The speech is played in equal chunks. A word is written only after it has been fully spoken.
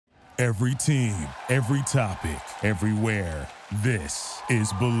Every team, every topic, everywhere. This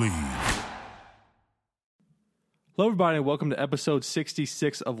is Believe. Hello, everybody, and welcome to episode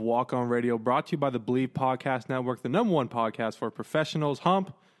 66 of Walk On Radio, brought to you by the Believe Podcast Network, the number one podcast for professionals.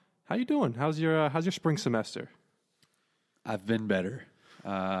 Hump, how you doing? How's your spring semester? I've been better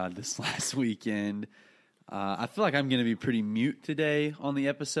this last weekend. I feel like I'm going to be pretty mute today on the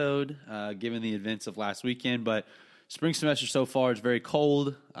episode, given the events of last weekend. But spring semester so far is very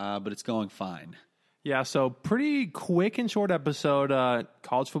cold, but it's going fine. Yeah, so pretty quick and short episode.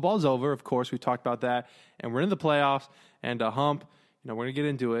 College football is over, of course. We talked about that, and we're in the playoffs. And Hump, we're going to get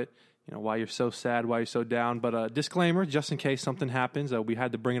into it. Why you're so sad, why you're so down. But disclaimer, just in case something happens. We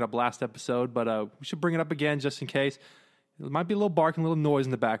had to bring it up last episode, but we should bring it up again just in case. There might be a little barking, a little noise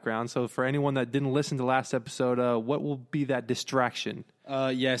in the background. So for anyone that didn't listen to last episode, what will be that distraction?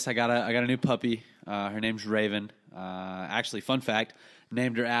 Yes, I got a new puppy. Her name's Raven. Actually, fun fact,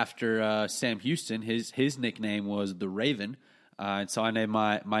 named her after Sam Houston. His nickname was the Raven. And so I named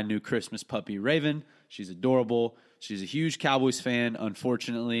my new Christmas puppy Raven. She's adorable. She's a huge Cowboys fan,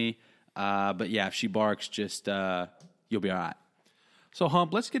 unfortunately. But yeah, if she barks, just you'll be all right. So,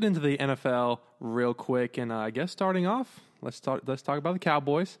 Hump, let's get into the NFL real quick. And I guess starting off, let's talk about the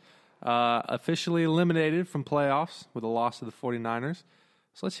Cowboys. Officially eliminated from playoffs with a loss to the 49ers.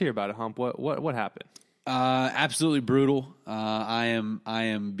 So let's hear about it, Hump. What happened? Absolutely brutal. I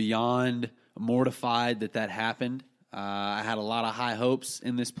am beyond mortified that happened. I had a lot of high hopes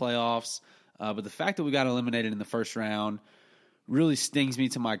in this playoffs, but the fact that we got eliminated in the first round really stings me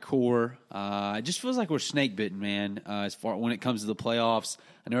to my core. It just feels like we're snake bitten, man. As far when it comes to the playoffs,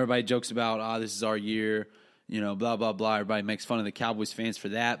 I know everybody jokes about, this is our year, blah blah blah. Everybody makes fun of the Cowboys fans for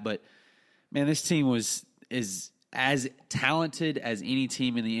that, but man, this team is as talented as any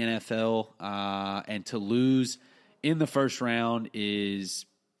team in the NFL, and to lose in the first round is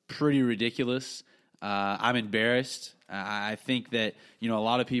pretty ridiculous. I'm embarrassed. I think that, a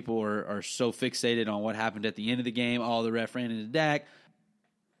lot of people are so fixated on what happened at the end of the game. Oh, the ref ran into Dak.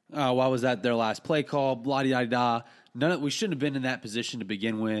 Why was that their last play call? Blah-de-da-da. We shouldn't have been in that position to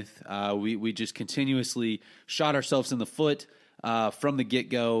begin with. We just continuously shot ourselves in the foot from the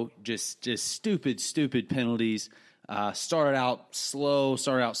get-go. Just stupid penalties. Started out slow,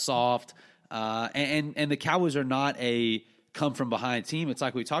 started out soft. And the Cowboys are not a come-from-behind team. It's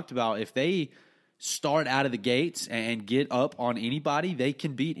like we talked about. If they start out of the gates and get up on anybody, they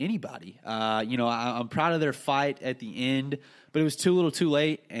can beat anybody. I'm proud of their fight at the end, but it was too little too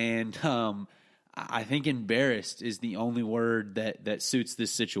late, and I think embarrassed is the only word that suits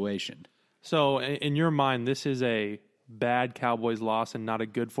this situation. So in your mind, this is a bad Cowboys loss and not a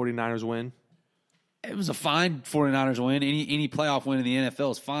good 49ers win? It was a fine 49ers win. Any playoff win in the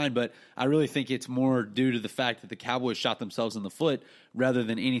NFL is fine, but I really think it's more due to the fact that the Cowboys shot themselves in the foot rather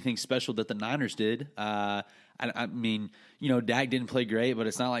than anything special that the Niners did. I mean, Dak didn't play great, but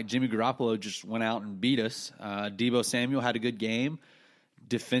it's not like Jimmy Garoppolo just went out and beat us. Deebo Samuel had a good game.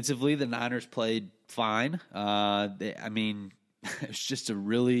 Defensively, the Niners played fine. It's just a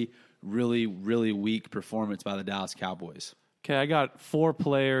really, really, really weak performance by the Dallas Cowboys. Okay, I got 4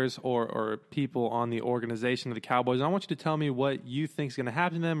 players or people on the organization of the Cowboys. I want you to tell me what you think is going to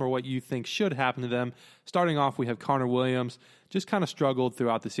happen to them or what you think should happen to them. Starting off, we have Connor Williams. Just kind of struggled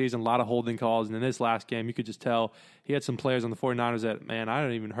throughout the season, a lot of holding calls. And in this last game, you could just tell he had some players on the 49ers that, man, I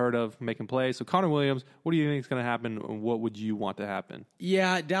hadn't even heard of making plays. So Connor Williams, what do you think is going to happen and what would you want to happen?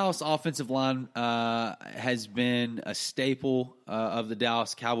 Yeah, Dallas offensive line has been a staple of the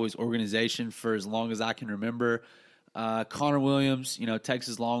Dallas Cowboys organization for as long as I can remember. Connor Williams,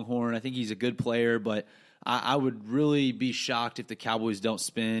 Texas Longhorn, I think he's a good player, but I would really be shocked if the Cowboys don't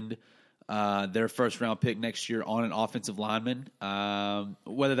spend their first-round pick next year on an offensive lineman,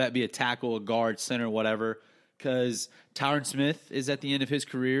 whether that be a tackle, a guard, center, whatever, because Tyron Smith is at the end of his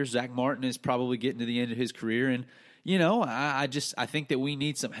career. Zach Martin is probably getting to the end of his career, and, I think that we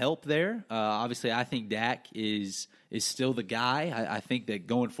need some help there. Obviously, I think Dak is still the guy. I think that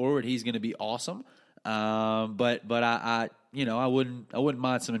going forward he's going to be awesome. But I wouldn't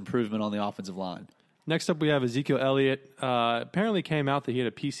mind some improvement on the offensive line. Next up, we have Ezekiel Elliott. Apparently came out that he had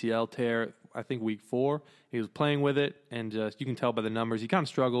a PCL tear, I think week 4. He was playing with it, and you can tell by the numbers. He kind of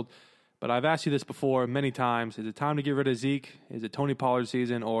struggled. But I've asked you this before many times. Is it time to get rid of Zeke? Is it Tony Pollard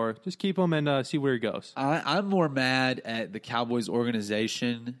season? Or just keep him and see where he goes? I'm more mad at the Cowboys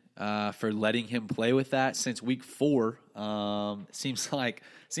organization for letting him play with that since week 4. Seems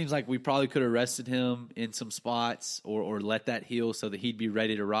like we probably could have rested him in some spots or let that heal so that he'd be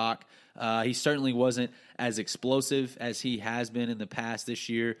ready to rock. He certainly wasn't as explosive as he has been in the past this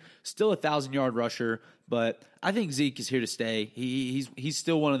year. Still a 1,000-yard rusher, but I think Zeke is here to stay. He's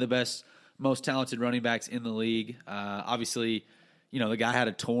still one of the best, most talented running backs in the league. Obviously, the guy had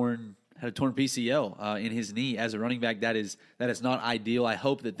a torn PCL in his knee as a running back. That is not ideal. I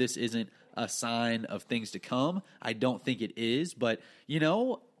hope that this isn't a sign of things to come. I don't think it is, but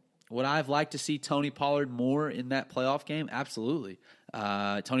would I have liked to see Tony Pollard more in that playoff game? Absolutely.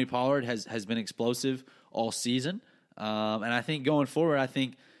 Tony Pollard has been explosive all season, and I think going forward,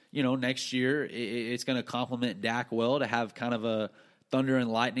 next year it's going to complement Dak well to have kind of a thunder and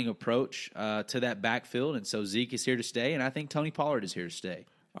lightning approach to that backfield, and so Zeke is here to stay, and I think Tony Pollard is here to stay.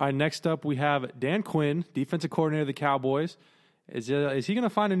 All right, next up we have Dan Quinn, defensive coordinator of the Cowboys. Is he going to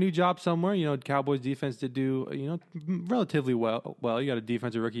find a new job somewhere? Cowboys defense did do relatively well. You got a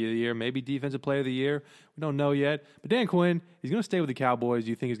defensive rookie of the year, maybe defensive player of the year. We don't know yet. But Dan Quinn, he's going to stay with the Cowboys. Do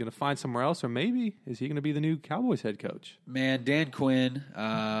you think he's going to find somewhere else, or maybe is he going to be the new Cowboys head coach? Man, Dan Quinn,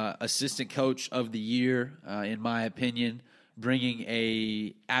 assistant coach of the year, in my opinion, bringing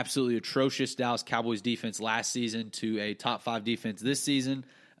a absolutely atrocious Dallas Cowboys defense last season to a top 5 defense this season.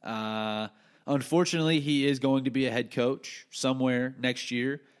 Unfortunately, he is going to be a head coach somewhere next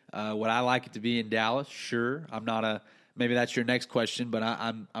year. Would I like it to be in Dallas? Sure. Maybe that's your next question, but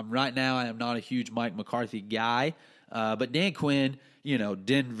I'm right now, I am not a huge Mike McCarthy guy. But Dan Quinn,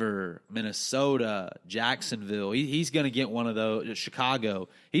 Denver, Minnesota, Jacksonville, he's going to get one of those, Chicago,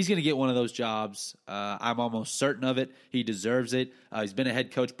 he's going to get one of those jobs. I'm almost certain of it. He deserves it. He's been a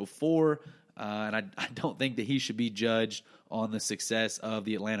head coach before, and I don't think that he should be judged on the success of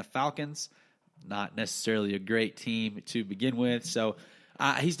the Atlanta Falcons. Not necessarily a great team to begin with. So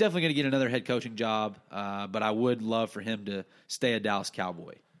he's definitely going to get another head coaching job, but I would love for him to stay a Dallas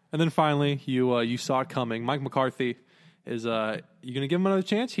Cowboy. And then finally, you saw it coming. Mike McCarthy is you going to give him another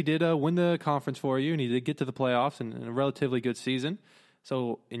chance? He did win the conference for you, and he did get to the playoffs in a relatively good season.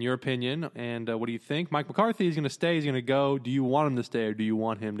 So in your opinion, and what do you think? Mike McCarthy is going to stay, he's going to go. Do you want him to stay, or do you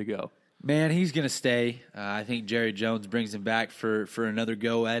want him to go? Man, he's going to stay. I think Jerry Jones brings him back for another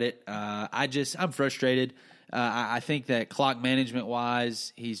go at it. I'm frustrated. I think that clock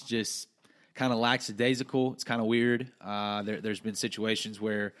management-wise, he's just kind of lackadaisical. It's kind of weird. There's been situations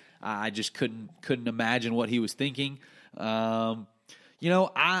where I just couldn't imagine what he was thinking. I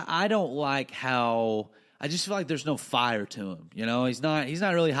don't like how – I just feel like there's no fire to him. He's not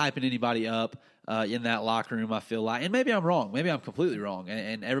really hyping anybody up. In that locker room, I feel like, and maybe I'm wrong. Maybe I'm completely wrong,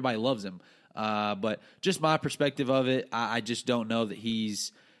 and everybody loves him. But just my perspective of it, I just don't know that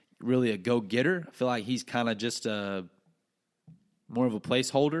he's really a go-getter. I feel like he's kind of just more of a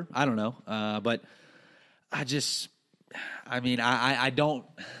placeholder. I don't know. But I don't.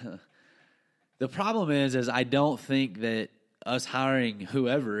 The problem is I don't think that us hiring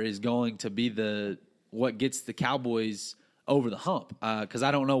whoever is going to be what gets the Cowboys over the hump, because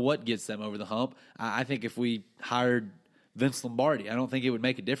I don't know what gets them over the hump. I think if we hired Vince Lombardi, I don't think it would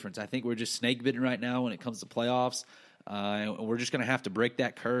make a difference. I think we're just snake bitten right now when it comes to playoffs, and we're just going to have to break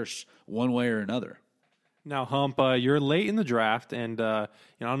that curse one way or another. Now, Hump, you're late in the draft, and I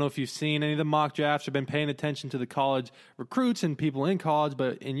don't know if you've seen any of the mock drafts or been paying attention to the college recruits and people in college,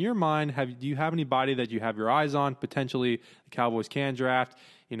 but in your mind, do you have anybody that you have your eyes on, potentially the Cowboys can draft?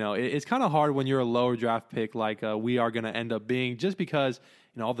 It's kind of hard when you're a lower draft pick like we are going to end up being, just because,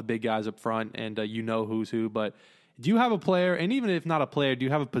 all the big guys up front and who's who. But do you have a player, and even if not a player, do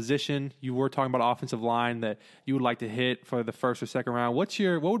you have a position? You were talking about offensive line that you would like to hit for the first or second round. What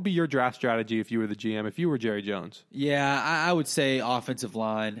would be your draft strategy if you were the GM, if you were Jerry Jones? Yeah, I would say offensive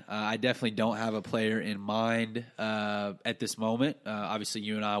line. I definitely don't have a player in mind at this moment. Obviously,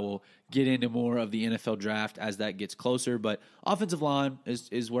 you and I will get into more of the NFL draft as that gets closer, but offensive line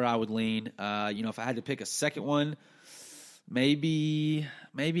is where I would lean. If I had to pick a second one, maybe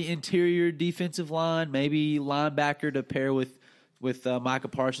interior defensive line, maybe linebacker to pair with Micah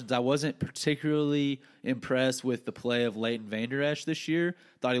Parsons. I wasn't particularly impressed with the play of Leighton Vander Esch this year.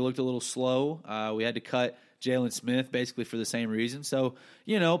 Thought he looked a little slow. We had to cut Jalen Smith basically for the same reason. So,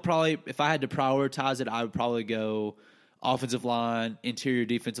 probably if I had to prioritize it, I would probably go offensive line, interior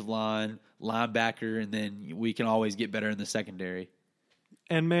defensive line, linebacker, and then we can always get better in the secondary.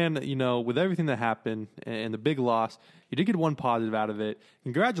 And, man, with everything that happened and the big loss, you did get one positive out of it.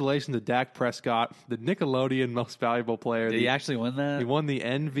 Congratulations to Dak Prescott, the Nickelodeon Most Valuable Player. Did he actually win that? He won the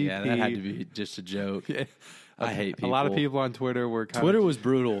MVP. Yeah, that had to be just a joke. Yeah. I hate people. A lot of people on Twitter were Twitter was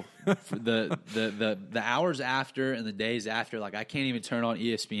brutal. For the hours after and the days after, like I can't even turn on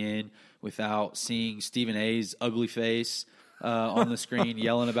ESPN without seeing Stephen A's ugly face on the screen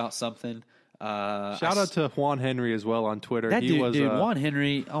yelling about something. Shout out to Juan Henry as well on Twitter. That dude, Juan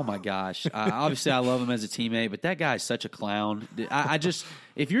Henry, oh my gosh. Obviously, I love him as a teammate, but that guy is such a clown. I just,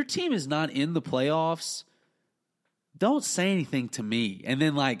 if your team is not in the playoffs, don't say anything to me. And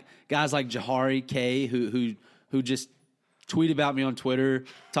then like guys like Jahari K, who just tweet about me on Twitter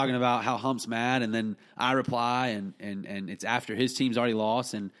talking about how Hump's mad, and then I reply, and it's after his team's already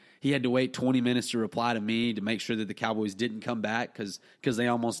lost, and he had to wait 20 minutes to reply to me to make sure that the Cowboys didn't come back because they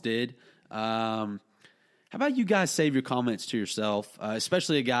almost did. How about you guys save your comments to yourself,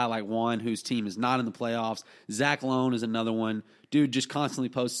 especially a guy like Juan whose team is not in the playoffs. Zach Lone is another one. Dude just constantly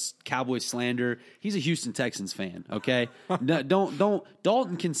posts Cowboys slander. He's a Houston Texans fan, okay?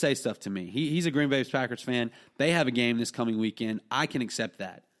 Dalton can say stuff to me. He's a Green Bay Packers fan. They have a game this coming weekend. I can accept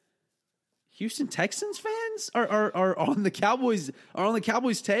that. Houston Texans fans are on the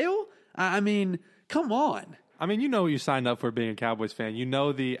Cowboys' tail? I mean, come on. I mean, you know you signed up for being a Cowboys fan. You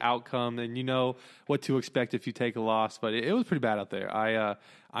know the outcome, and you know what to expect if you take a loss. But it was pretty bad out there.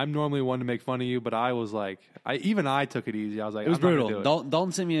 I'm normally one to make fun of you, but I was like, I took it easy. I was like, it was I'm not gonna brutal. do it.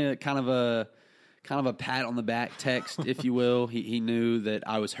 Dalton sent me a kind of a pat on the back text, if you will. He knew that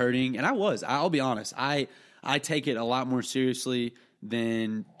I was hurting, and I was. I'll be honest. I take it a lot more seriously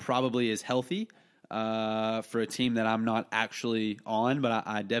than probably is healthy for a team that I'm not actually on, but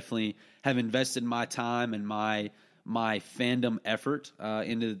I definitely have invested my time and my fandom effort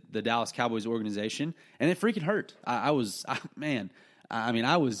into the Dallas Cowboys organization, and it freaking hurt. I was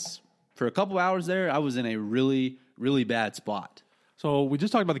for a couple hours there, I was in a really, really bad spot. So we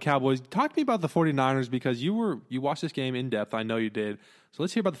just talked about the Cowboys. Talk to me about the 49ers because you watched this game in depth. I know you did. So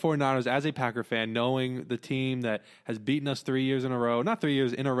let's hear about the 49ers as a Packer fan, knowing the team that has beaten us 3 years in a row. Not 3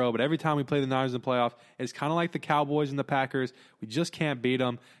 years in a row, but every time we play the Niners in the playoff, it's kind of like the Cowboys and the Packers. We just can't beat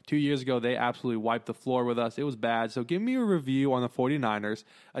them. 2 years ago, they absolutely wiped the floor with us. It was bad. So give me a review on the 49ers,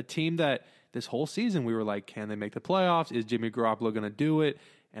 a team that this whole season we were like, can they make the playoffs? Is Jimmy Garoppolo going to do it?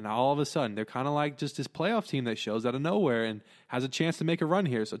 And all of a sudden, they're kind of like just this playoff team that shows out of nowhere and has a chance to make a run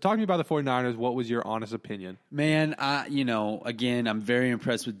here. So talk to me about the 49ers. What was your honest opinion? Man, again, I'm very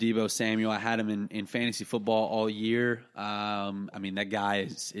impressed with Deebo Samuel. I had him in fantasy football all year. That guy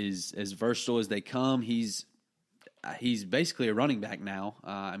is as versatile as they come. He's basically a running back now.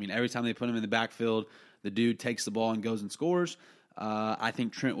 Every time they put him in the backfield, the dude takes the ball and goes and scores. I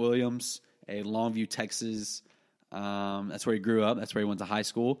think Trent Williams, a Longview, Texas, that's where he grew up. That's where he went to high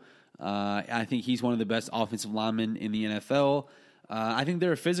school. I think he's one of the best offensive linemen in the NFL. I think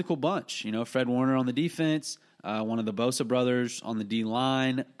they're a physical bunch. You know, Fred Warner on the defense, one of the Bosa brothers on the D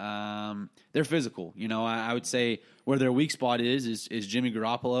line. They're physical. You know, I would say where their weak spot is Jimmy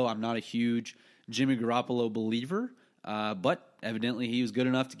Garoppolo. I'm not a huge Jimmy Garoppolo believer, but evidently he was good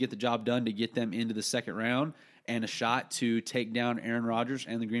enough to get the job done to get them into the second round and a shot to take down Aaron Rodgers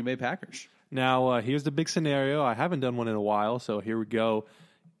and the Green Bay Packers. Now, here's the big scenario. I haven't done one in a while, so here we go.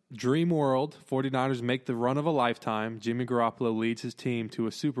 Dream world, 49ers make the run of a lifetime. Jimmy Garoppolo leads his team to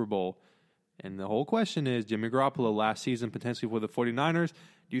a Super Bowl. And the whole question is, Jimmy Garoppolo last season potentially for the 49ers,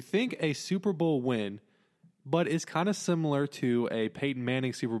 do you think a Super Bowl win, but it's kind of similar to a Peyton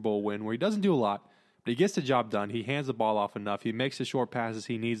Manning Super Bowl win where he doesn't do a lot, but he gets the job done. He hands the ball off enough. He makes the short passes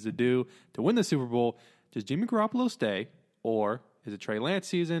he needs to do to win the Super Bowl. Does Jimmy Garoppolo stay, or is it Trey Lance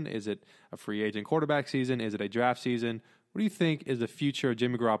season? Is it a free agent quarterback season? Is it a draft season? What do you think is the future of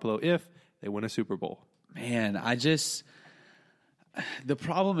Jimmy Garoppolo if they win a Super Bowl? Man, the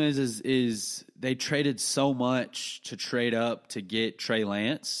problem is they traded so much to trade up to get Trey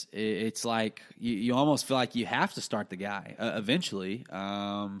Lance. It's like you almost feel like you have to start the guy eventually.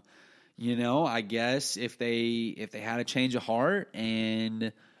 I guess if they had a change of heart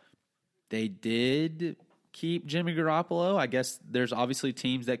and they did keep Jimmy Garoppolo, I guess there's obviously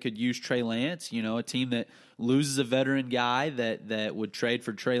teams that could use Trey Lance. You know, a team that loses a veteran guy that would trade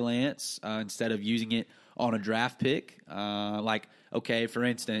for Trey Lance instead of using it on a draft pick. For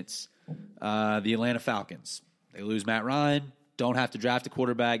instance, the Atlanta Falcons. They lose Matt Ryan, don't have to draft a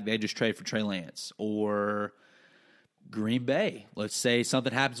quarterback. They just trade for Trey Lance. Or Green Bay. Let's say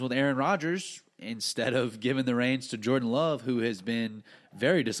something happens with Aaron Rodgers. Instead of giving the reins to Jordan Love, who has been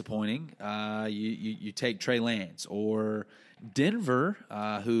very disappointing, you take Trey Lance. Or Denver,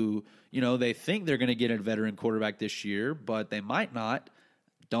 who, they think they're going to get a veteran quarterback this year, but they might not.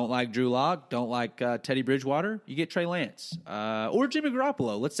 don't like Drew Lock, don't like Teddy Bridgewater, you get Trey Lance. Or Jimmy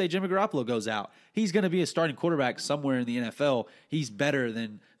Garoppolo. Let's say Jimmy Garoppolo goes out. He's going to be a starting quarterback somewhere in the NFL. He's better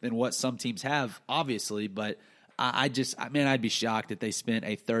than what some teams have, obviously. But I'd be shocked if they spent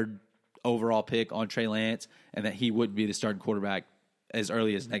a third overall pick on Trey Lance and that he wouldn't be the starting quarterback as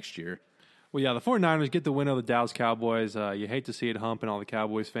early as next year. Well, yeah, the 49ers get the win over the Dallas Cowboys. You hate to see it humping all the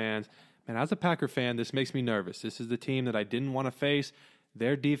Cowboys fans. Man, as a Packer fan, this makes me nervous. This is the team that I didn't want to face.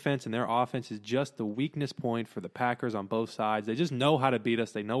 Their defense and their offense is just the weakness point for the Packers on both sides. They just know how to beat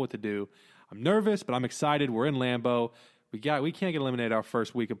us. They know what to do. I'm nervous, but I'm excited. We're in Lambeau. We can't get eliminated our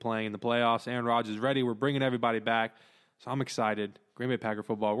first week of playing in the playoffs. Aaron Rodgers is ready. We're bringing everybody back. So I'm excited. Green Bay Packer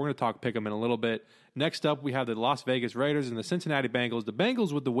football. We're going to talk pick 'em in a little bit. Next up, we have the Las Vegas Raiders and the Cincinnati Bengals. The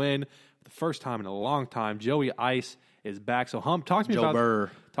Bengals with the win for the first time in a long time. Joey Ice is back. So Hump, talk to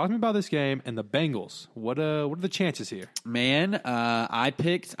me about this game and the Bengals. What are the chances here? Man, I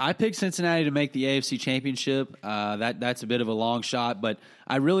picked Cincinnati to make the AFC Championship. That's a bit of a long shot, but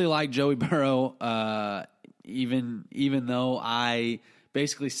I really like Joey Burrow. Even though I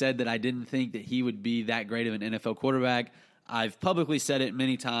basically said that I didn't think that he would be that great of an NFL quarterback, I've publicly said it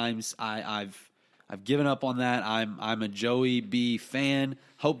many times. I've given up on that. I'm a Joey B fan.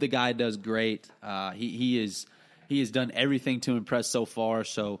 Hope the guy does great. He has done everything to impress so far.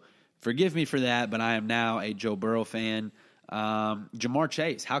 So forgive me for that, but I am now a Joe Burrow fan. Jamar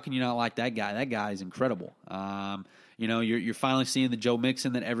Chase, how can you not like that guy? That guy is incredible. You're finally seeing the Joe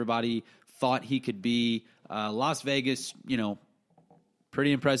Mixon that everybody thought he could be. Las Vegas,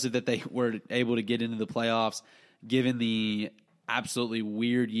 pretty impressive that they were able to get into the playoffs, given the absolutely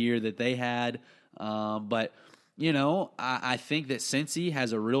weird year that they had. But I think that Cincy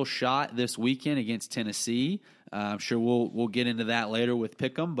has a real shot this weekend against Tennessee. I'm sure we'll get into that later with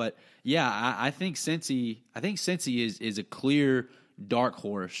Pick'em. But yeah, I think Cincy is a clear dark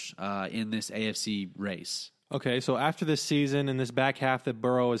horse in this AFC race. Okay, so after this season and this back half that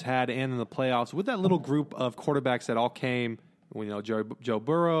Burrow has had and in the playoffs, with that little group of quarterbacks that all came, Joe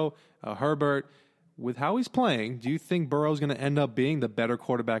Burrow, Herbert, with how he's playing, do you think Burrow's going to end up being the better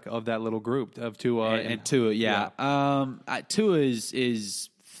quarterback of that little group of Tua? And Tua, yeah. Tua is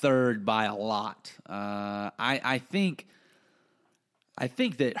third by a lot. I think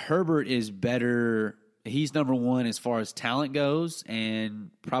that Herbert is better. He's number one as far as talent goes and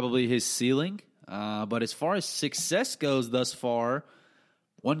probably his ceiling. But as far as success goes thus far,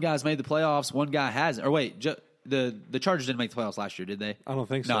 one guy's made the playoffs, one guy hasn't. Or wait, the Chargers didn't make the playoffs last year, did they? I don't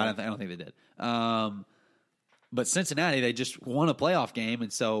think so. No, I don't think they did. But Cincinnati, they just won a playoff game,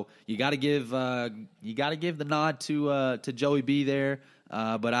 and so you got to give the nod to Joey B there.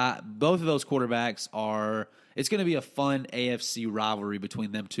 But both of those quarterbacks are. It's going to be a fun AFC rivalry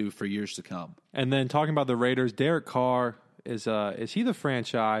between them two for years to come. And then talking about the Raiders, Derek Carr. Is he the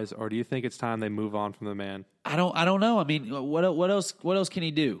franchise, or do you think it's time they move on from the man? I don't know. I mean, what else can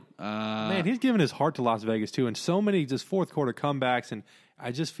he do? Man, he's given his heart to Las Vegas too, and so many just fourth quarter comebacks, and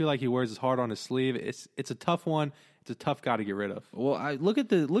I just feel like he wears his heart on his sleeve. It's a tough one. It's a tough guy to get rid of. Well, look at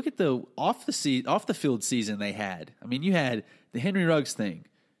the off the field season they had. I mean, you had the Henry Ruggs thing,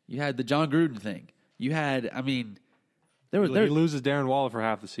 you had the John Gruden thing, you had. I mean, he loses Darren Waller for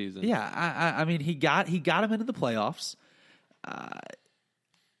half the season. Yeah, I mean, he got him into the playoffs.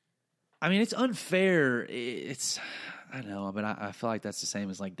 I mean, it's unfair. I know, but I feel like that's the same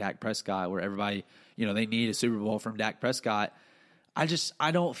as like Dak Prescott, where everybody, they need a Super Bowl from Dak Prescott. I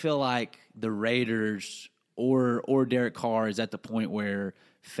don't feel like the Raiders or Derek Carr is at the point where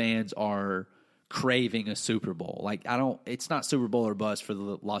fans are craving a Super Bowl. Like, it's not Super Bowl or bust for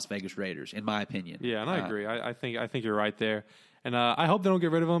the Las Vegas Raiders, in my opinion. Yeah, and I agree. I think you're right there. And I hope they don't get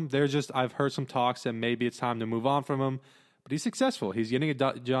rid of him. I've heard some talks that maybe it's time to move on from him. But he's successful. He's getting it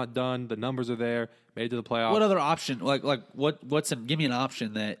done. The numbers are there. Made it to the playoffs. What other option? Give me an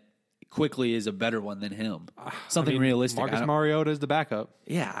option that quickly is a better one than him. Something realistic. Marcus Mariota is the backup.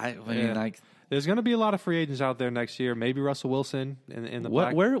 Yeah, I mean, there's going to be a lot of free agents out there next year. Maybe Russell Wilson in the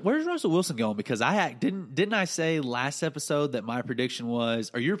back. Where's Russell Wilson going? Because didn't I say last episode that my prediction was,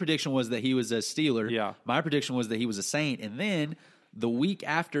 or your prediction was that he was a Steeler? Yeah. My prediction was that he was a Saint, and then the week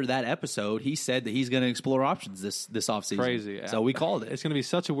after that episode, he said that he's going to explore options this offseason. Crazy. So we called it. It's going to be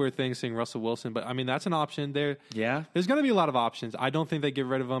such a weird thing seeing Russell Wilson, but I mean, that's an option there. Yeah. There's going to be a lot of options. I don't think they get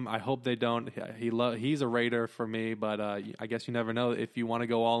rid of him. I hope they don't. He's a Raider for me, but I guess you never know. If you want to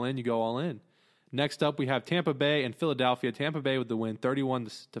go all in, you go all in. Next up, we have Tampa Bay and Philadelphia. Tampa Bay with the win,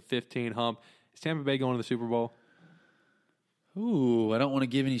 31-15. Hump. Is Tampa Bay going to the Super Bowl? Ooh, I don't want to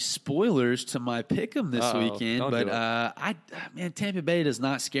give any spoilers to my pick'em this weekend, don't but do it. man, Tampa Bay does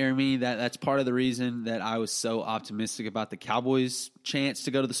not scare me. That's part of the reason that I was so optimistic about the Cowboys' chance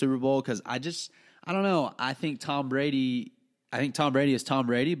to go to the Super Bowl, because I don't know. I think Tom Brady is Tom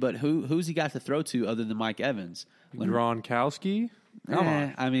Brady, but who's he got to throw to other than Mike Evans? Gronkowski? Come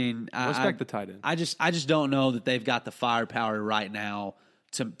on. I mean, Respect the tight end. I just don't know that they've got the firepower right now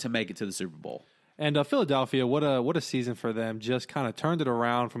to make it to the Super Bowl. And Philadelphia, what a season for them. Just kind of turned it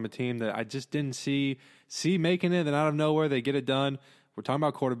around from a team that I just didn't see making it. Then out of nowhere, they get it done. We're talking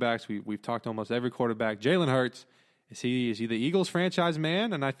about quarterbacks. We've talked to almost every quarterback. Jalen Hurts, is he the Eagles franchise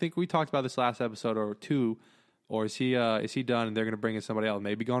man? And I think we talked about this last episode or two. Or is he done and they're going to bring in somebody else?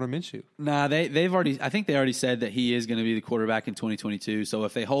 Maybe Gardner Minshew. Nah, they've already. I think they already said that he is going to be the quarterback in 2022. So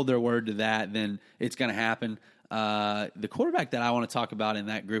if they hold their word to that, then it's going to happen. The quarterback that I want to talk about in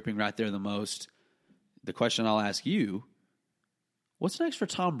that grouping right there the most. The question I'll ask you: what's next for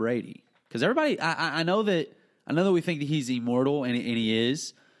Tom Brady? Because everybody, I know that we think that he's immortal, and he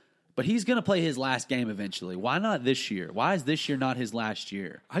is, but he's going to play his last game eventually. Why not this year? Why is this year not his last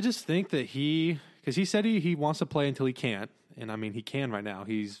year? I just think that because he said he wants to play until he can't, and I mean he can right now.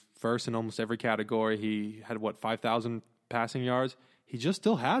 He's first in almost every category. He had 5,000 passing yards. He just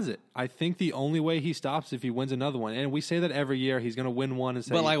still has it. I think the only way he stops is if he wins another one. And we say that every year he's going to win one and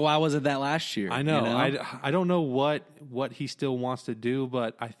say. But why was it that last year? I know. You know? I don't know what he still wants to do,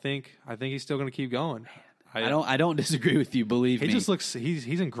 but I think he's still going to keep going. I don't disagree with you. Believe me. He just looks.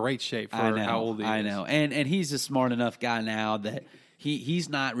 He's in great shape for how old he is. I know. And he's a smart enough guy now that he's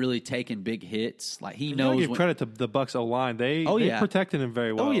not really taking big hits. Like he knows. Give credit to the Bucs O-line. They protected him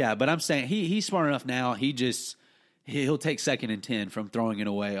very well. Oh yeah, but I'm saying he's smart enough now. He'll take 2nd and 10 from throwing it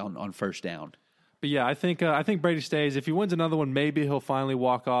away on first down. But yeah, I think Brady stays. If he wins another one, maybe he'll finally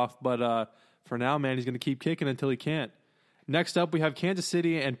walk off. But for now, man, he's going to keep kicking until he can't. Next up, we have Kansas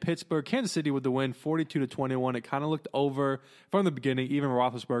City and Pittsburgh. Kansas City with the win, 42-21. It kind of looked over from the beginning. Even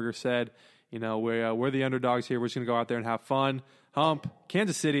Roethlisberger said, we're the underdogs here. We're just going to go out there and have fun.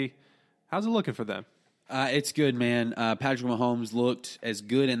 Kansas City, how's it looking for them? It's good, man. Patrick Mahomes looked as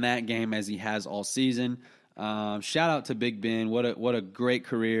good in that game as he has all season. Shout out to Big Ben. What a great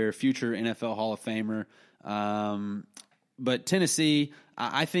career, future NFL Hall of Famer. But Tennessee,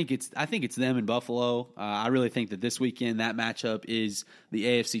 I think it's them in Buffalo. I really think that this weekend that matchup is the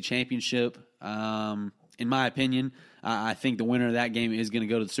AFC Championship. In my opinion, I think the winner of that game is going to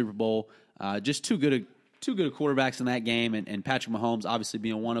go to the Super Bowl. Just too good quarterbacks in that game, and Patrick Mahomes obviously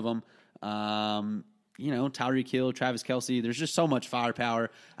being one of them. Tyreek Hill, Travis Kelce. There's just so much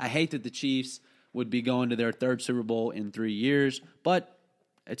firepower. I hate that the Chiefs would be going to their 3rd Super Bowl in 3 years, but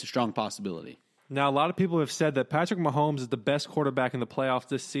it's a strong possibility. Now, a lot of people have said that Patrick Mahomes is the best quarterback in the playoffs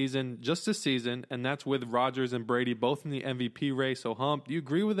this season, and that's with Rodgers and Brady both in the MVP race. So, do you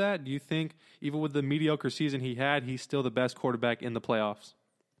agree with that? Do you think, even with the mediocre season he had, he's still the best quarterback in the playoffs?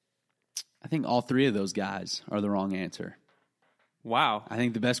 I think all 3 of those guys are the wrong answer. Wow. I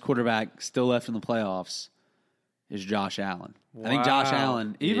think the best quarterback still left in the playoffs is Josh Allen. Wow. I think Josh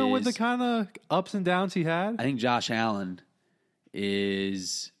Allen even with the kind of ups and downs he had? I think Josh Allen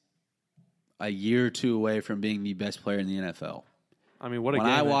is a year or two away from being the best player in the NFL. I mean, what a game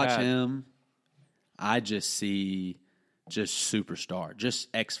when I watch him, I just see superstar, just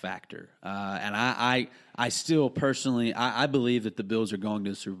X factor. And I still personally, I believe that the Bills are going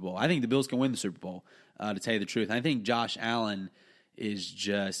to the Super Bowl. I think the Bills can win the Super Bowl, to tell you the truth. I think Josh Allen is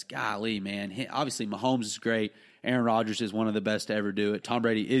just, golly, man. Obviously, Mahomes is great. Aaron Rodgers is one of the best to ever do it. Tom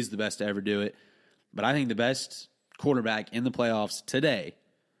Brady is the best to ever do it. But I think the best quarterback in the playoffs today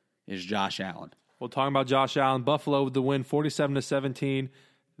is Josh Allen. Well, talking about Josh Allen, Buffalo with the win, 47-17.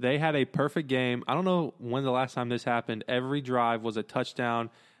 They had a perfect game. I don't know when the last time this happened. Every drive was a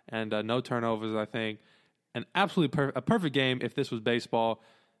touchdown and no turnovers, I think. An absolutely a perfect game if this was baseball.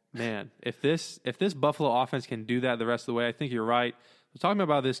 Man, if this Buffalo offense can do that the rest of the way, I think you're right. So talk to me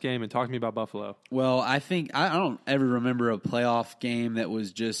about this game and talk to me about Buffalo. Well, I think I don't ever remember a playoff game that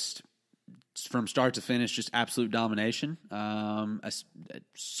was just from start to finish, just absolute domination.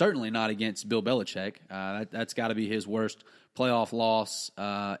 Certainly not against Bill Belichick. That's got to be his worst playoff loss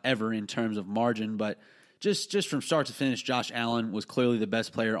ever in terms of margin. But just from start to finish, Josh Allen was clearly the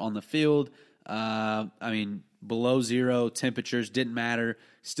best player on the field. Below zero temperatures didn't matter.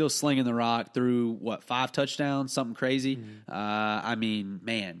 Still slinging the rock through 5 touchdowns, something crazy.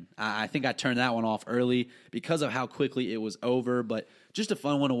 Mm-hmm. I think I turned that one off early because of how quickly it was over. But just a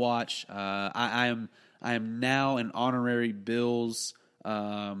fun one to watch. I am now an honorary Bills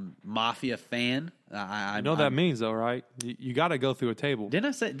Mafia fan. I You know what that means, though, right? You got to go through a table.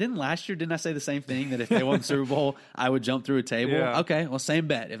 Didn't last year, didn't I say the same thing, that if they won the Super Bowl, I would jump through a table? Yeah. Okay, well, same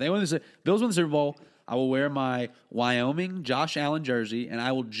bet. If they win the Bills win the Super Bowl, I will wear my Wyoming Josh Allen jersey, and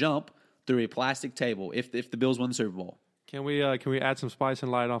I will jump through a plastic table if the Bills win the Super Bowl. Can we add some spice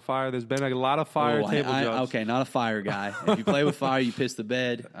and light on fire? There's been a lot of fire table jumps. Okay, not a fire guy. If you play with fire, you piss the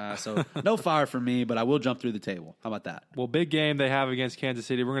bed. So no fire for me, but I will jump through the table. How about that? Well, big game they have against Kansas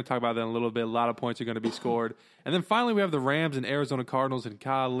City. We're going to talk about that in a little bit. A lot of points are going to be scored. And then finally, we have the Rams and Arizona Cardinals. And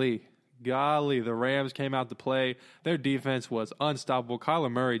golly, the Rams came out to play. Their defense was unstoppable. Kyler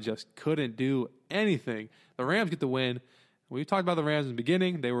Murray just couldn't do anything. The Rams get the win. We talked about the Rams in the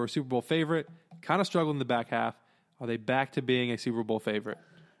beginning. They were a Super Bowl favorite. Kind of struggled in the back half. Are they back to being a Super Bowl favorite?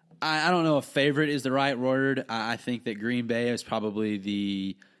 I don't know if favorite is the right word. I think that Green Bay is probably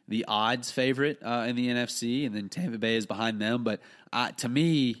the odds favorite in the NFC, and then Tampa Bay is behind them. But to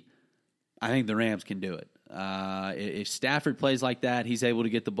me, I think the Rams can do it. If Stafford plays like that, he's able to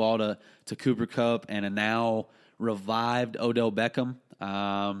get the ball to Cooper Kupp and a now revived Odell Beckham.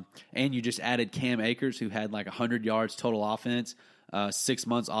 And you just added Cam Akers, who had like 100 yards total offense, 6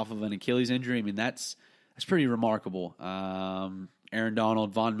 months off of an Achilles injury. I mean, that's pretty remarkable. Aaron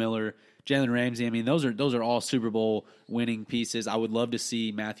Donald, Von Miller, Jalen Ramsey. I mean, those are all Super Bowl winning pieces. I would love to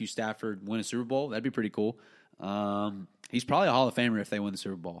see Matthew Stafford win a Super Bowl. That'd be pretty cool. He's probably a Hall of Famer if they win the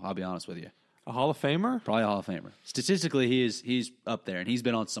Super Bowl. I'll be honest with you. A Hall of Famer? Probably a Hall of Famer. Statistically, he's up there, and he's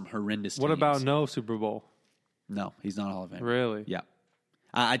been on some horrendous teams. What about no Super Bowl? No, he's not a Hall of Famer. Really? Yeah.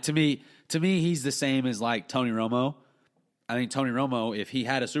 To me, he's the same as like Tony Romo. I think Tony Romo, if he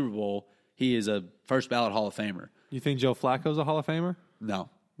had a Super Bowl, he is a first ballot Hall of Famer. You think Joe Flacco's a Hall of Famer? No,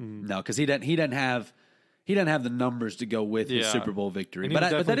 because he doesn't have the numbers to go with his Super Bowl victory.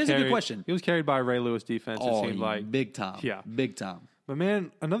 But that is a good question. He was carried by a Ray Lewis defense. It seemed like big time. Yeah, big time. But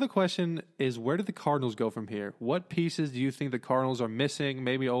man, another question is, where did the Cardinals go from here? What pieces do you think the Cardinals are missing?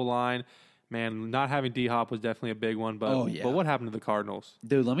 Maybe O-line. Man, not having D-Hop was definitely a big one. But but what happened to the Cardinals?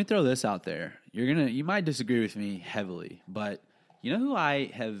 Dude, let me throw this out there. You might disagree with me heavily, but you know who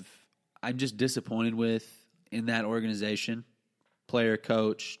I'm just disappointed with in that organization? Player,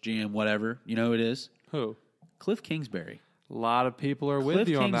 coach, GM, whatever. You know who it is? Who? Cliff Kingsbury. A lot of people are with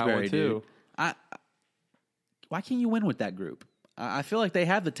you on that one, too. Dude. Why can't you win with that group? I feel like they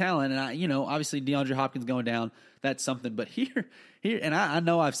have the talent, and obviously DeAndre Hopkins going down, that's something. But here, and I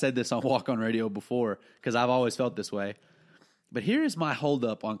know I've said this on Walk On Radio before because I've always felt this way. But here is my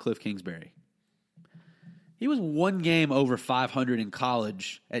holdup on Cliff Kingsbury. He was one game over 500 in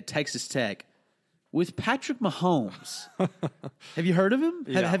college at Texas Tech with Patrick Mahomes. Have you heard of him?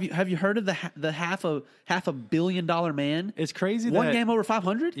 Yeah. Have you heard of the half a billion dollar man? It's crazy that one game over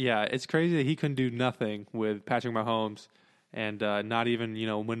 500. Yeah, it's crazy that he couldn't do nothing with Patrick Mahomes, and not even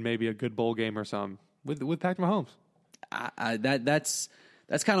win maybe a good bowl game or something with Patrick Mahomes.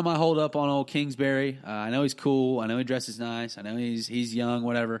 That's kind of my hold up on old Kingsbury. I know he's cool. I know he dresses nice. I know he's young.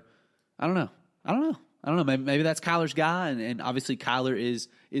 Whatever. I don't know. Maybe that's Kyler's guy, and obviously Kyler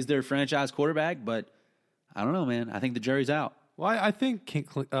is their franchise quarterback. But I don't know, man. I think the jury's out. Well, I think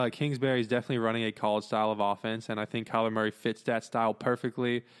Kingsbury is definitely running a college style of offense, and I think Kyler Murray fits that style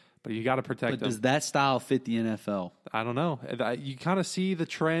perfectly. But you got to protect him. Does that style fit the NFL? I don't know. You kind of see the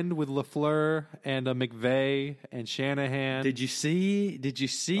trend with LaFleur and McVay and Shanahan. Did you see?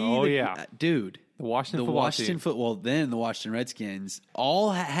 Oh, yeah. Dude. The Washington football team. Then the Washington Redskins all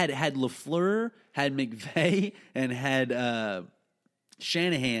had LaFleur, had McVay, and had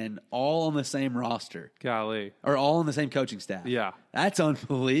Shanahan all on the same roster. Golly. Or all on the same coaching staff. Yeah. That's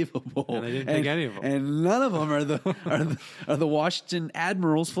unbelievable. And they didn't pick any of them. And none of them are the Washington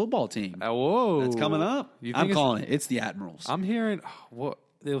Admirals football team. Whoa. That's coming up. I'm calling it. It's the Admirals. I'm hearing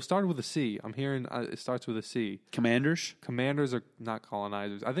it'll start with a C. I'm hearing it starts with a C. Commanders? Commanders are not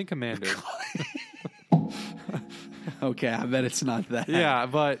colonizers. I think Commanders. Okay, I bet it's not that. Yeah,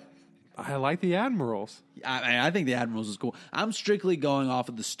 but I like the Admirals. I think the Admirals is cool. I'm strictly going off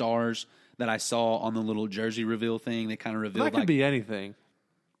of the stars that I saw on the little jersey reveal thing. They kind of revealed that could be anything.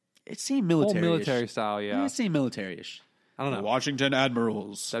 It seemed military. Military style, yeah. It seemed military-ish. I don't know. The Washington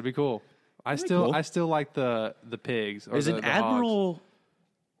Admirals. That'd be cool. I still like the pigs. Or is the an admiral?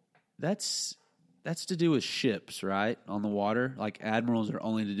 hogs. That's to do with ships, right? On the water, like admirals are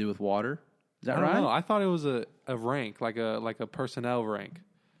only to do with water. Is that I don't right? know. I thought it was a rank, like a personnel rank.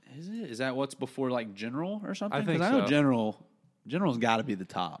 Is it? Is that what's before like general or something? I think 'Cause I know so. general's got to be the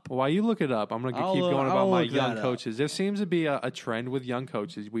top. Well, while you look it up, I'm going to keep going about my young coaches. There seems to be a trend with young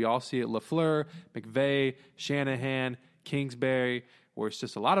coaches. We all see it: LaFleur, McVay, Shanahan, Kingsbury, where it's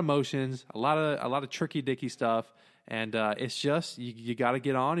just a lot of motions, a lot of tricky dicky stuff. And it's just you got to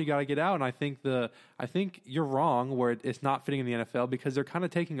get on, you got to get out. And I think you're wrong where it's not fitting in the NFL because they're kind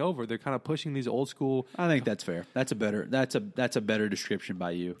of taking over. They're kind of pushing these old school. I think that's fair. That's a better description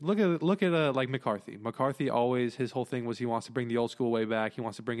by you. Look at like McCarthy. McCarthy always his whole thing was he wants to bring the old school way back. He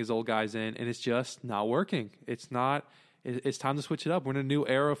wants to bring his old guys in, and it's just not working. It's not. It's time to switch it up. We're in a new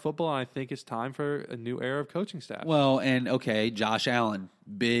era of football, and I think it's time for a new era of coaching staff. Well, and okay, Josh Allen,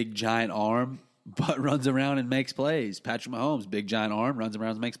 big giant arm, but runs around and makes plays. Patrick Mahomes, big giant arm, runs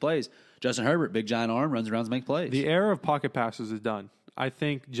around and makes plays. Justin Herbert, big giant arm, runs around and makes plays. The era of pocket passers is done. I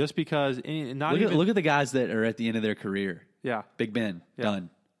think just because look at the guys that are at the end of their career. Yeah, Big Ben,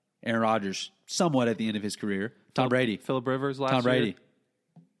 done. Aaron Rodgers, somewhat at the end of his career. Tom Brady, Phillip Rivers last Tom Brady, year.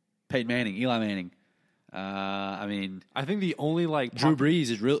 Peyton Manning, Eli Manning. I think the only Drew Brees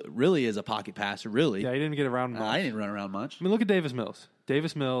is really is a pocket passer. Really, yeah, he didn't get around much. I didn't run around much. I mean, look at Davis Mills.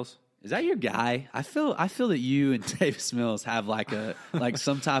 Davis Mills. Is that your guy? I feel that you and Davis Mills have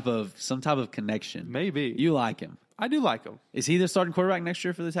some type of connection. Maybe you like him. I do like him. Is he the starting quarterback next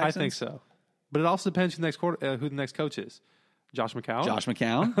year for the Texans? I think so, but it also depends who the next coach is. Josh McCown. Josh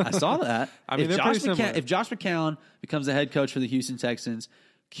McCown. I saw that. I mean, if Josh McCown becomes the head coach for the Houston Texans,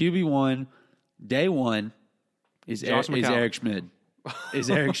 QB1, day one is Eric Schmid. Is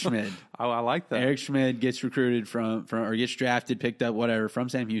Eric Schmid. I like that. Eric Schmid gets recruited from or gets drafted, picked up, whatever, from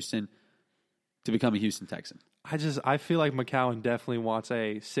Sam Houston to become a Houston Texan. I feel like McCown definitely wants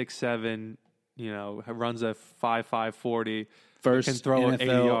a 6'7", runs a 5'5", 40. Can throw NFL, 80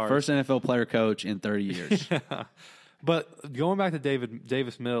 yards. First NFL player coach in 30 years. Yeah. But going back to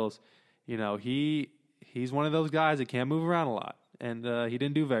Davis Mills, he's one of those guys that can't move around a lot, and he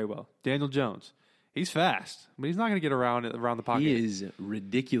didn't do very well. Daniel Jones, he's fast, but he's not going to get around the pocket. He is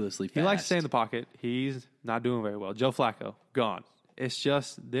ridiculously fast. He likes to stay in the pocket. He's not doing very well. Joe Flacco, gone. It's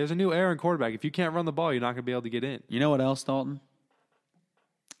just there's a new era in quarterback. If you can't run the ball, you're not going to be able to get in. You know what else, Dalton?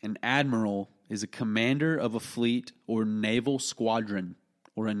 An admiral is a commander of a fleet or naval squadron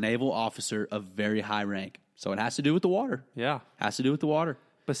or a naval officer of very high rank. So it has to do with the water. Yeah. Has to do with the water.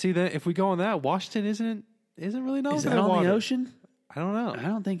 But see, then if we go on that, Washington isn't really known for that on water. The ocean? I don't know. I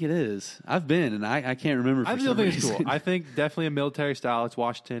don't think it is. I've been, and I can't remember for some reason. I think it's cool. I think definitely a military style. It's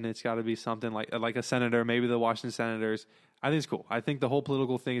Washington. It's got to be something like a senator, maybe the Washington Senators. I think it's cool. I think the whole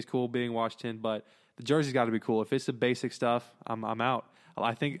political thing is cool being Washington, but the jersey's got to be cool. If it's the basic stuff, I'm out.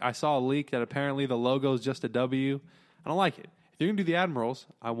 I think I saw a leak that apparently the logo is just a W. I don't like it. If you're gonna do the Admirals,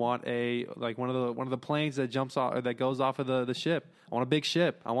 I want one of the planes that jumps off or that goes off of the ship. I want a big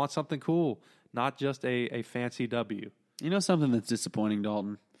ship. I want something cool, not just a fancy W. You know something that's disappointing,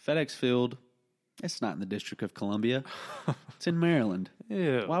 Dalton? FedEx Field, it's not in the District of Columbia. It's in Maryland.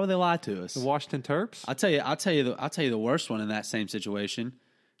 Ew. Why would they lie to us? The Washington Terps? I'll tell you the worst one in that same situation.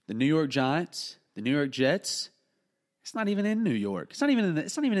 The New York Giants, the New York Jets. It's not even in New York. It's not even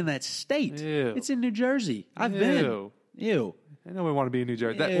in that state. Ew. It's in New Jersey. I've been. Ew. I know we want to be in New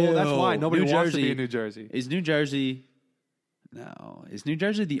Jersey. That's why nobody wants to be in New Jersey. Is New Jersey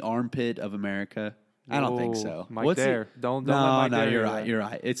the armpit of America? I don't think so. Mike Dare. Don't let Mike Dare. You're right. You're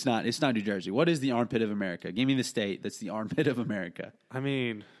right. It's not New Jersey. What is the armpit of America? Give me the state that's the armpit of America. I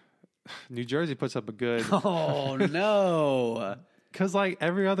mean, New Jersey puts up a good. Oh no. Because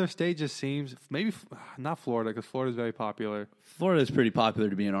every other state just seems maybe not Florida because Florida is very popular. Florida is pretty popular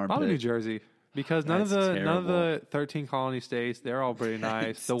to be an armpit. Probably New Jersey because none of the 13 colony states, they're all pretty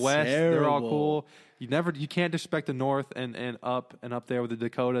nice. The West, they're all cool. You can't disrespect the North and up there with the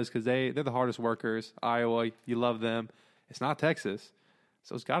Dakotas because they're the hardest workers. Iowa, you love them. It's not Texas,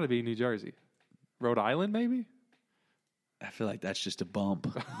 so it's got to be New Jersey. Rhode Island, maybe. I feel like that's just a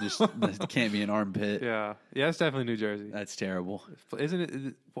bump. That can't be an armpit. Yeah, it's definitely New Jersey. That's terrible.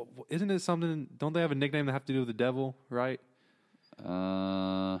 Isn't it something? Don't they have a nickname that have to do with the devil? Right?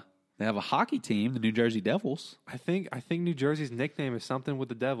 They have a hockey team, the New Jersey Devils. I think New Jersey's nickname is something with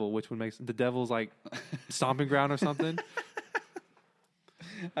the devil, which would make the Devils like stomping ground or something.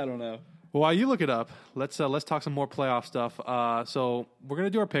 I don't know. Well, while you look it up, let's talk some more playoff stuff. So we're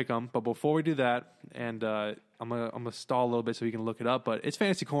gonna do our pick 'em, but before we do that, and I'm gonna stall a little bit so you can look it up. But it's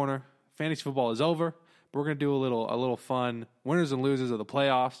Fantasy Corner. Fantasy football is over. But we're gonna do a little fun winners and losers of the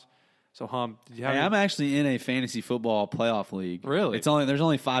playoffs. So, did you have? I'm actually in a fantasy football playoff league. Really? There's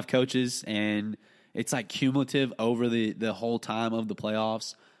only 5 coaches, and it's like cumulative over the whole time of the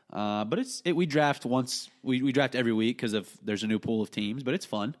playoffs. But we draft once. We draft every week because there's a new pool of teams. But it's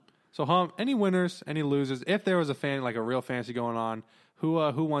fun. So, any winners, any losers? If there was a real fantasy going on, who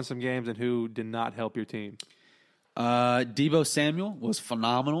won some games and who did not help your team? Deebo Samuel was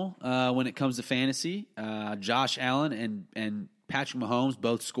phenomenal when it comes to fantasy. Josh Allen and Patrick Mahomes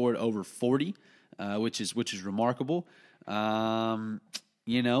both scored over 40. which is remarkable.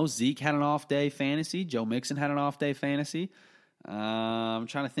 Zeke had an off day fantasy. Joe Mixon had an off day fantasy. I'm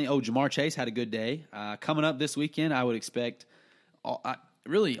trying to think. Oh, Jamar Chase had a good day. Coming up this weekend, I would expect all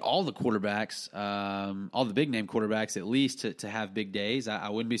the quarterbacks, all the big name quarterbacks at least, to have big days. I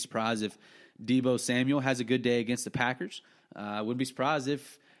wouldn't be surprised if Deebo Samuel has a good day against the Packers. I wouldn't be surprised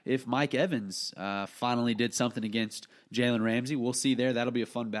if Mike Evans finally did something against Jalen Ramsey. We'll see there. That'll be a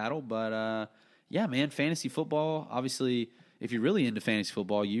fun battle. But, yeah, man, fantasy football, obviously, if you're really into fantasy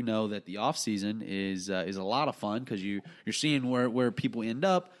football, you know that the offseason is a lot of fun because you're seeing where people end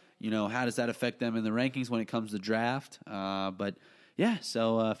up. How does that affect them in the rankings when it comes to draft? But, yeah,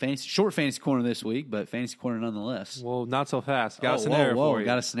 so short fantasy corner this week, but fantasy corner nonetheless. Well, not so fast. Got a scenario for you.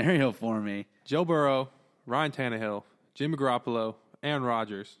 Got a scenario for me. Joe Burrow, Ryan Tannehill, Jimmy Garoppolo, Aaron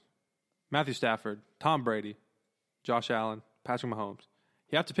Rodgers, Matthew Stafford, Tom Brady, Josh Allen, Patrick Mahomes.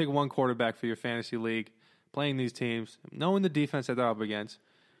 You have to pick one quarterback for your fantasy league, playing these teams, knowing the defense that they're up against.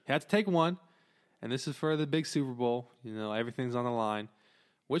 You have to take one, and this is for the big Super Bowl. Everything's on the line.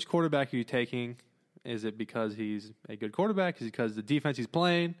 Which quarterback are you taking? Is it because he's a good quarterback? Is it because the defense he's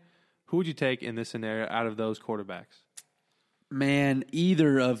playing? Who would you take in this scenario out of those quarterbacks? Man,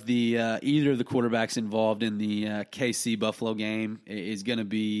 either of the quarterbacks involved in the KC Buffalo game is going to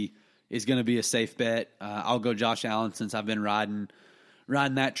be a safe bet. I'll go Josh Allen since I've been riding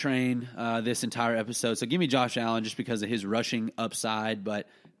that train this entire episode. So give me Josh Allen just because of his rushing upside, but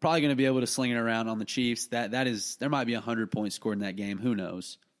probably going to be able to sling it around on the Chiefs. There might be 100 points scored in that game. Who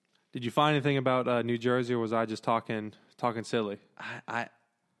knows? Did you find anything about New Jersey, or was I just talking silly?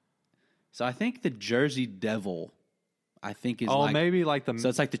 So I think the Jersey Devil, is maybe like the... So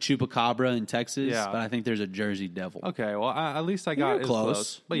it's like the Chupacabra in Texas, yeah. But I think there's a Jersey Devil. Okay, well, at least I got it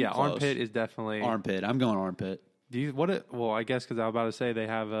close. But yeah, close. Armpit is definitely... Armpit. I'm going Armpit. Well, I guess because I was about to say they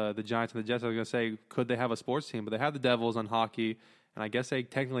have the Giants and the Jets. I was going to say, could they have a sports team? But they have the Devils on hockey, and I guess they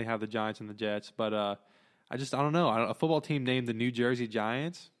technically have the Giants and the Jets. But I don't know. A football team named the New Jersey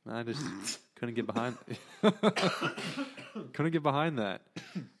Giants, I just couldn't get behind. Couldn't get behind that.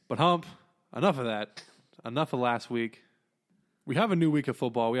 But Hump, enough of that. Enough of last week. We have a new week of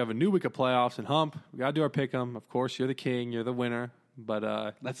football. We have a new week of playoffs. And Hump, we got to do our pick 'em. Of course, you're the king. You're the winner. But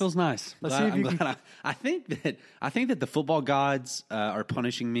that feels nice. Let's see if you can. I think that the football gods are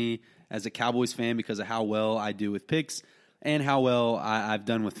punishing me as a Cowboys fan because of how well I do with picks and how well I've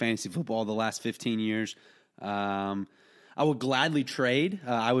done with fantasy football the last 15 years. I would gladly trade.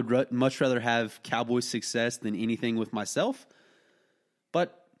 I would much rather have Cowboys success than anything with myself.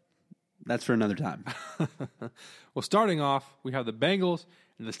 But that's for another time. Well, starting off, we have the Bengals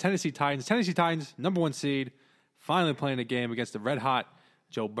and the Tennessee Titans. Tennessee Titans, number 1 seed, finally playing a game against the red-hot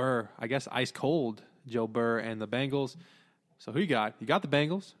Joe Burr. I guess ice-cold Joe Burr and the Bengals. So who you got? You got the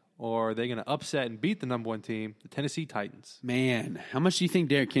Bengals, or are they going to upset and beat the number 1 team, the Tennessee Titans? Man, how much do you think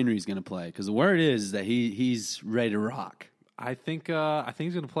Derrick Henry is going to play? Because the word is that he's ready to rock. I think he's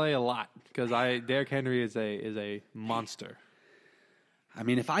going to play a lot because Derrick Henry is a monster. I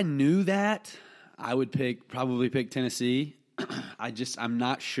mean, if I knew that, I would probably pick Tennessee. I'm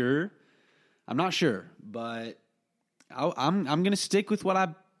not sure. But I'm going to stick with what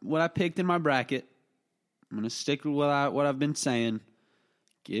I picked in my bracket. I'm going to stick with what I've been saying.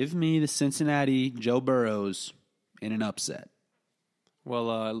 Give me the Cincinnati Joe Burrows in an upset.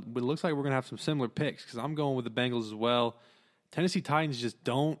 Well, it looks like we're going to have some similar picks because I'm going with the Bengals as well. Tennessee Titans just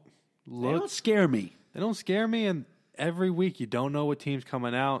don't look... They don't scare me. They don't scare me, and every week you don't know what team's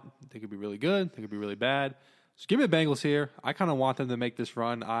coming out. They could be really good. They could be really bad. So give me the Bengals here. I kind of want them to make this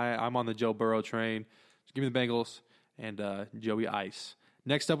run. I'm on the Joe Burrow train. So give me the Bengals and Joey Ice.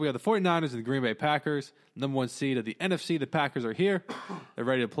 Next up, we have the 49ers and the Green Bay Packers. Number 1 seed of the NFC. The Packers are here. They're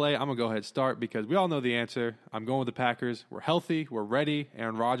ready to play. I'm going to go ahead and start because we all know the answer. I'm going with the Packers. We're healthy. We're ready.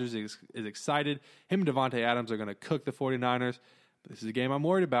 Aaron Rodgers is excited. Him and Devontae Adams are going to cook the 49ers. This is a game I'm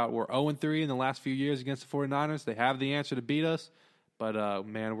worried about. We're 0-3 in the last few years against the 49ers. They have the answer to beat us. But,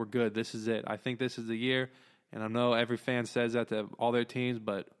 man, we're good. This is it. I think this is the year. And I know every fan says that to all their teams,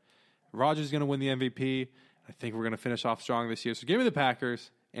 but Rodgers is going to win the MVP. I think we're going to finish off strong this year. So give me the Packers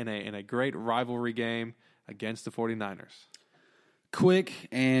in a great rivalry game against the 49ers. Quick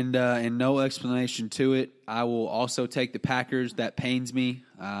and no explanation to it. I will also take the Packers. That pains me.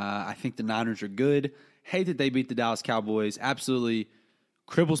 I think the Niners are good. Hate that they beat the Dallas Cowboys. Absolutely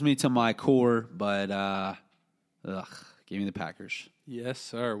cripples me to my core, but give me the Packers. Yes,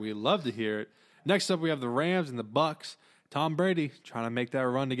 sir. We love to hear it. Next up, we have the Rams and the Bucks. Tom Brady trying to make that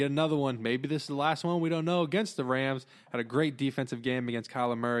run to get another one. Maybe this is the last one. We don't know. Against the Rams. Had a great defensive game against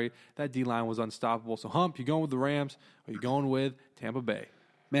Kyler Murray. That D-line was unstoppable. So, Hump, you going with the Rams or you going with Tampa Bay?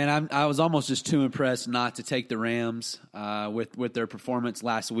 Man, I was almost just too impressed not to take the Rams with their performance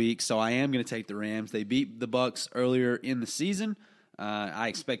last week, so I am going to take the Rams. They beat the Bucs earlier in the season. I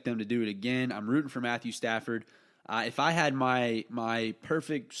expect them to do it again. I'm rooting for Matthew Stafford. If I had my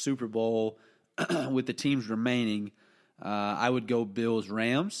perfect Super Bowl with the teams remaining, I would go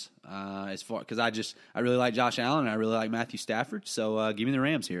Bills-Rams because I really like Josh Allen and I really like Matthew Stafford. So give me the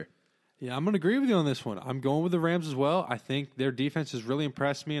Rams here. Yeah, I'm going to agree with you on this one. I'm going with the Rams as well. I think their defense has really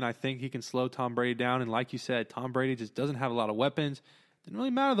impressed me, and I think he can slow Tom Brady down. And like you said, Tom Brady just doesn't have a lot of weapons. Didn't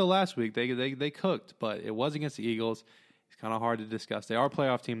really matter though last week. They cooked, but it was against the Eagles. It's kind of hard to discuss. They are a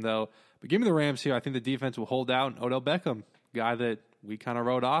playoff team though. But give me the Rams here. I think the defense will hold out. And Odell Beckham, guy that we kind of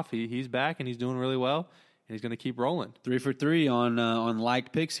wrote off, he's back and he's doing really well. And he's going to keep rolling. 3 for 3 on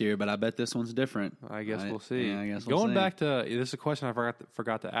liked picks here, but I bet this one's different. I guess we'll see. Yeah, I guess we'll Going see. back to this is a question I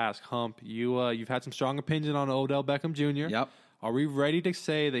forgot to ask. Hump, you've had some strong opinion on Odell Beckham Jr. Yep. Are we ready to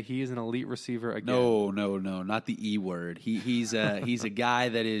say that he is an elite receiver again? No, not the E word. He's a guy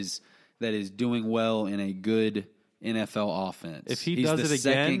that is doing well in a good NFL offense. If he He's does the it again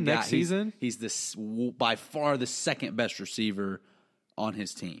second next guy- season, he's by far the second best receiver on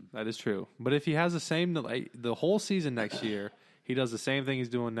his team. that is true. But if he has the whole season next year, he does the same thing he's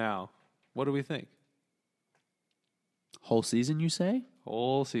doing now. What do we think? Whole season, you say?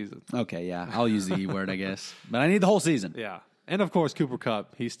 Whole season. Okay, yeah, I'll use the E word, I guess. But I need the whole season. Yeah. And of course, Cooper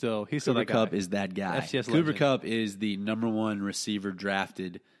Kupp. He's still Cooper that guy. Kupp is that guy. FCS Cooper legend. Kupp is the number 1 receiver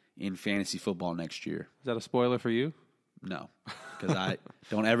drafted in fantasy football next year. Is that a spoiler for you? No, because I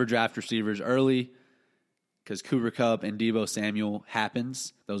don't ever draft receivers early because Cooper Kupp and Deebo Samuel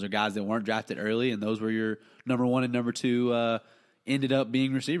happens. Those are guys that weren't drafted early, and those were your number 1 and number 2 ended up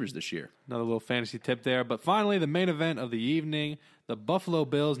being receivers this year. Another little fantasy tip there. But finally, the main event of the evening, the Buffalo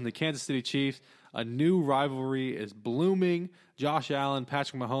Bills and the Kansas City Chiefs. A new rivalry is blooming. Josh Allen,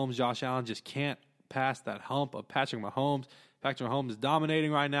 Patrick Mahomes. Josh Allen just can't pass that hump of Patrick Mahomes. Patrick Mahomes is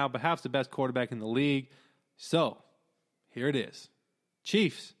dominating right now, perhaps the best quarterback in the league. So, here it is.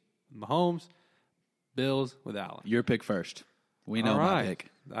 Chiefs, Mahomes, Bills with Allen. Your pick first. We know All my right.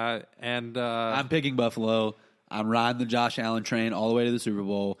 pick. I'm I'm picking Buffalo. I'm riding the Josh Allen train all the way to the Super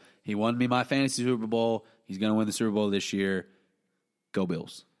Bowl. He won me my fantasy Super Bowl. He's going to win the Super Bowl this year. Go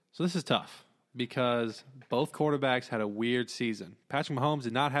Bills. So this is tough because both quarterbacks had a weird season. Patrick Mahomes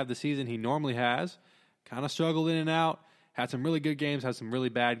did not have the season he normally has. Kind of struggled in and out. Had some really good games, had some really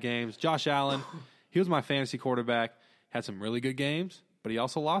bad games. Josh Allen, he was my fantasy quarterback. Had some really good games, but he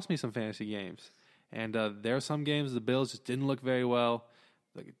also lost me some fantasy games. And there are some games the Bills just didn't look very well.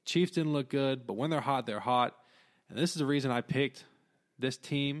 The Chiefs didn't look good, but when they're hot, they're hot. And this is the reason I picked this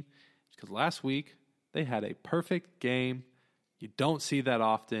team, because last week they had a perfect game. You don't see that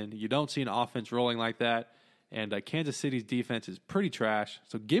often. You don't see an offense rolling like that. And Kansas City's defense is pretty trash.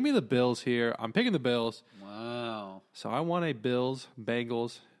 So give me the Bills here. I'm picking the Bills. Wow. So I want a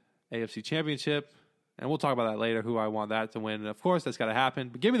Bills-Bengals AFC Championship. And we'll talk about that later, who I want that to win. And, of course, that's got to happen.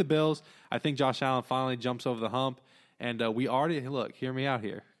 But give me the Bills. I think Josh Allen finally jumps over the hump. And we already – look, hear me out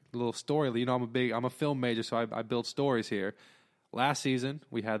here. A little story. You know, I'm a film major, so I build stories here. Last season,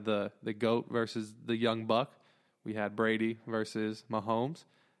 we had the GOAT versus the young buck. We had Brady versus Mahomes.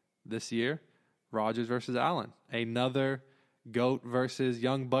 This year, Rodgers versus Allen. Another GOAT versus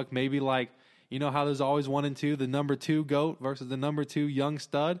young buck. Maybe like, you know how there's always 1 and 2, the number 2 GOAT versus the number 2 young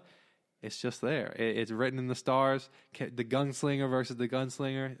stud? It's just there. It's written in the stars. The gunslinger versus the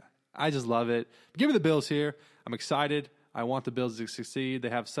gunslinger. I just love it. Give me the Bills here. I'm excited. I want the Bills to succeed. They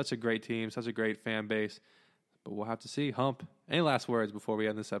have such a great team, such a great fan base. But we'll have to see. Hump, any last words before we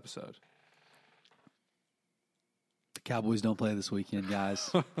end this episode? The Cowboys don't play this weekend,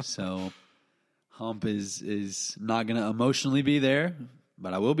 guys. So Hump is not going to emotionally be there,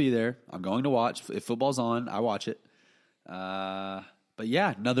 but I will be there. I'm going to watch. If football's on, I watch it. But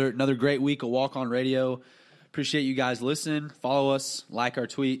yeah, another great week of Walk On Radio. Appreciate you guys listening. Follow us, like our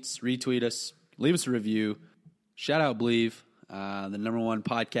tweets, retweet us, leave us a review. Shout out Believe, the number 1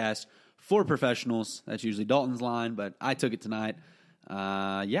 podcast for professionals. That's usually Dalton's line, but I took it tonight.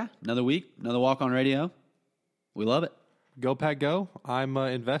 Yeah, another week, another Walk On Radio. We love it. Go Pack Go. I'm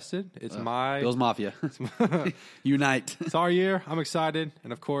invested. It's my Bills Mafia. Unite. It's our year. I'm excited.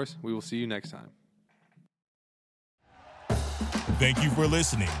 And of course, we will see you next time. Thank you for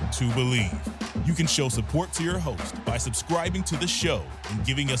listening to Believe. You can show support to your host by subscribing to the show and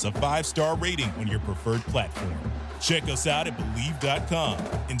giving us a 5-star rating on your preferred platform. Check us out at Believe.com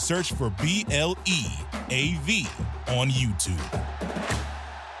and search for BLEAV on YouTube.